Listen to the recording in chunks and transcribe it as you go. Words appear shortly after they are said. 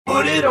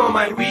Put it on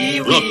my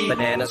wee wee.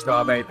 Banana,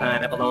 strawberry,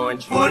 pineapple,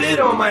 orange. Put it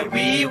on my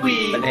wee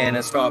wee.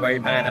 Banana, strawberry,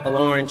 pineapple,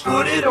 orange.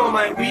 Put it on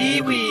my wee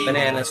wee.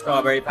 Banana,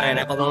 strawberry,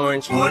 pineapple,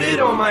 orange. Put it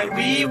on my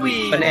wee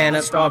wee.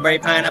 Banana, strawberry,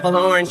 pineapple,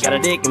 orange. Got a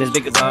dick and as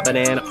big as a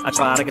banana. I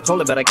try to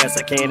control it, but I guess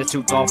I can't. It's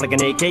too off like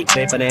an AK.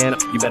 Say banana.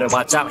 You better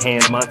watch out,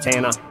 Hannah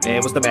Montana.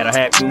 Man, what's the matter?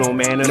 Have you no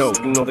man? No,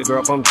 you know the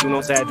girl from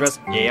Juno's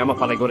address. Yeah, I'ma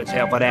probably go to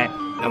jail for that.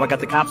 Now I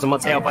got the cops on my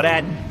tail for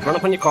that. Run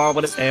up on your car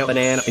with a stale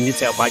banana in your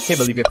tailpipe. Can't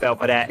believe you fell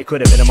for that. It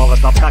could have been a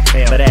Molotov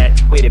cocktail for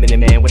that. Wait a minute,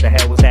 man, what the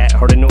hell was that? I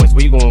heard a noise,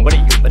 where you going? What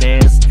are you,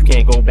 bananas? You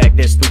can't go back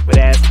there, stupid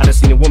ass. I just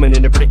seen a woman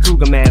in a Freddy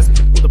Krueger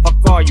mask. Who the fuck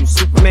are you,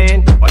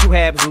 Superman? All you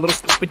have is a little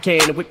stupid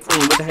can of whipped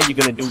cream. What the hell you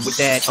gonna do with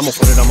that? I'ma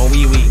put it on my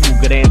wee-wee.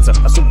 Who could answer?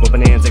 A super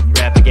bonanza,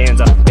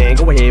 extravaganza. Man,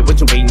 go ahead, what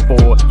you waiting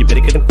for? You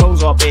better get them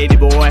clothes off, baby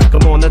boy.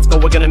 Come on, let's go,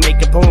 we're gonna make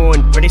a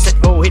porn. Ready, set,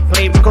 go, hit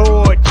play,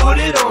 record. Put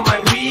it on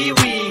my wee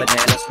wee.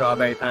 Banana,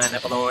 strawberry,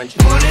 pineapple, orange.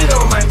 Put it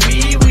on my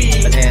wee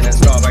wee. Banana,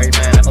 strawberry,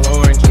 pineapple,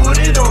 orange. Put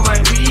it on my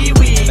wee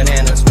wee.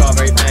 Banana,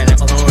 strawberry,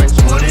 pineapple, orange.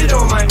 Put it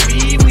on my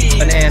wee wee.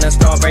 Banana,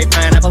 strawberry,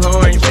 pineapple,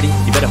 orange. Ready?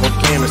 You better hold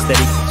the camera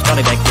steady.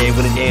 Spotty back there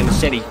with a damn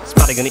machete.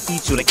 Spotty gonna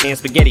eat you like canned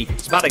spaghetti.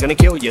 Spotty gonna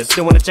kill you.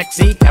 Still wanna check,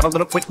 see? Have a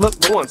little quick look.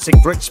 Go on,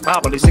 sick bricks.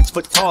 Probably 6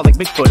 foot tall like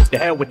Bigfoot. The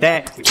hell with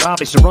that. We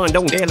probably should run.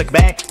 Don't dare look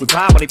back. We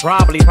probably.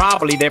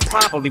 There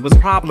probably was a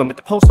problem at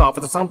the post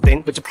office or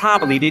something. But you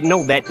probably didn't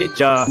know that, did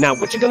ya? Now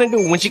what you gonna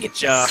do when she get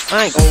ya?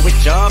 I ain't going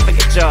with ya.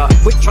 Forget ya.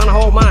 Quit trying to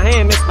hold my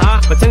hand,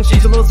 mister. Pretend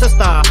she's a little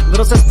sister.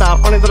 Little sister.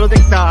 Funny little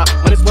dicta.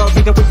 When it's well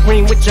taken with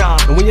cream with ya.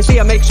 And when you see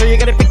her, make sure you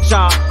get a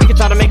picture. We can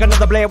try to make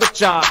another Blair with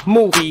ya.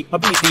 Movie. A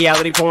beat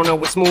reality porno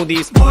with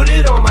smoothies. Put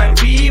it on my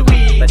wee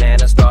wee.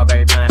 Banana,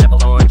 strawberry,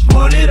 pineapple, orange.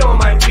 Put it on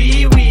my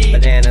wee wee.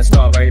 Banana,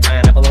 strawberry,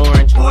 pineapple,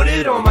 orange. Put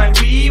it on my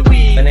wee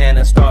wee.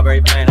 Banana,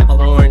 strawberry,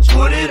 pineapple, orange.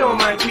 Put it on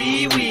my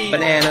wee wee.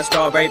 Banana,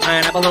 strawberry,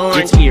 pineapple,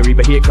 orange. It's eerie,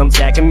 but here comes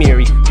Zack and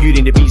Mary. Beauty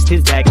and the Beast,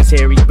 his Zack is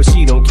hairy, but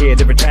she don't care,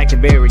 they're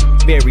attracted very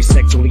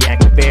sexually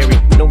active, very.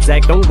 No,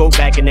 Zack, don't go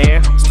back in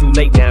there. It's too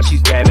late now,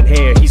 she's grabbing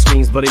hair. He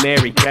screams Bloody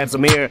Mary, grabs a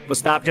mirror, but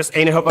stop, just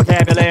ain't in her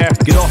vocabulary.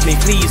 Get off me,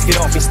 please, get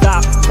off me,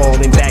 stop.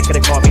 Falling back at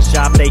the coffee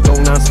shop, they go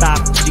non-stop.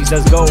 She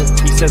says go,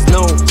 he says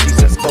no, she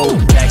says go.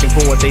 Back and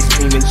forth, they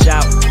scream and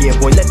shout. Yeah,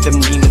 boy, let them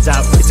demons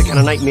out. It's the kind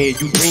of nightmare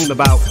you dream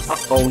about.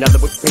 Uh-oh, now the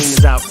whipped cream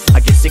is out. I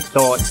get sick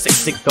thoughts,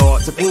 sick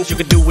thoughts. The things you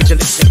could do with your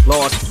lipstick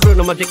lost. Put it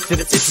on my dick till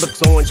the tip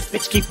looks orange.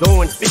 Bitch, keep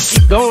going, bitch,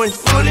 keep going.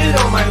 Put it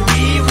on my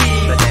wee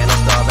wee. Banana,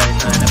 strawberry,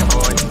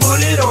 pineapple, orange.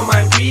 Put it on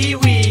my wee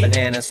wee.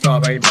 Banana,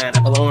 strawberry,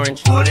 pineapple,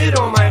 orange. Put it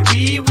on my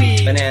wee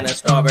wee. Banana,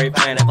 strawberry,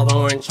 pineapple,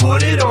 orange.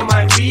 Put it on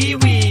my wee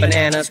wee.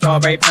 Banana,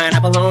 strawberry,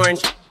 pineapple,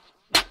 orange.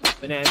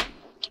 Banana.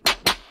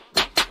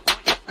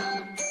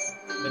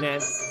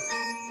 Banana.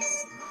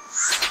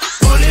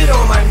 Put it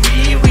on my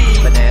wee wee.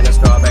 Banana,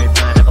 strawberry,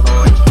 pineapple,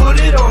 orange. Put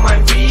it on my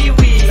wee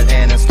wee.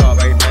 Banana,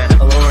 strawberry,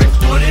 pineapple, orange.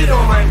 Put it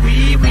on my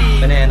wee wee.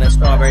 Banana,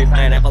 strawberry,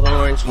 pineapple,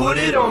 orange. Put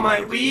it on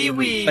my wee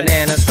wee.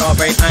 Banana,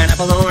 strawberry,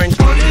 pineapple, orange.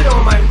 Put it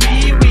on my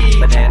wee wee.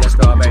 Banana,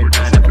 strawberry,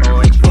 pineapple,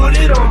 orange. Put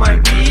it on my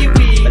wee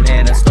wee.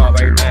 Banana,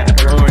 strawberry,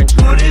 pineapple, orange.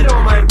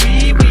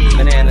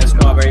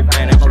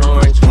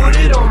 Put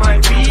it on my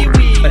wee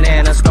wee.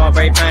 Banana,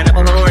 strawberry,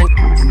 pineapple, orange.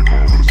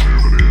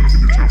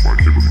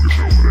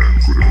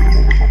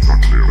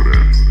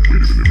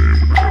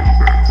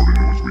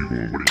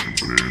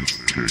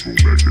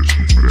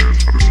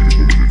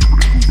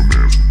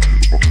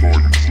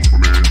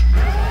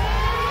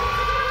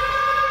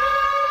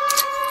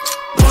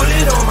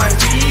 it on my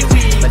wee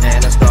wee.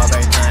 Banana,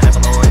 strawberry,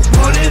 pineapple, orange.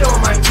 Put it on my wee wee. Banana, strawberry, pineapple, orange. Put it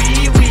on my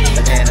wee wee.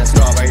 Banana,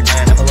 strawberry,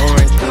 pineapple,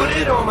 orange. Put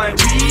it on my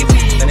wee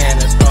wee.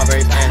 Banana,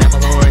 strawberry,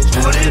 pineapple, orange.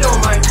 Put it on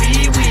my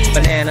wee wee.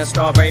 Banana,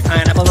 strawberry,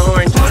 pineapple,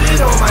 orange. Put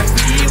it on my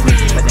wee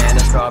wee. Banana,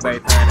 strawberry,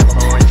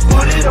 pineapple, orange.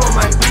 Put it on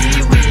my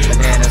wee wee.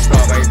 Banana,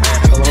 strawberry,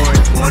 pineapple,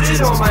 orange. Put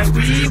it on my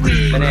wee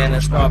wee.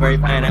 Banana, strawberry,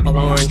 pineapple,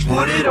 orange.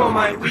 Put it on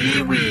my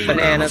wee wee.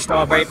 Banana,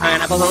 strawberry,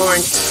 pineapple,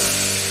 orange.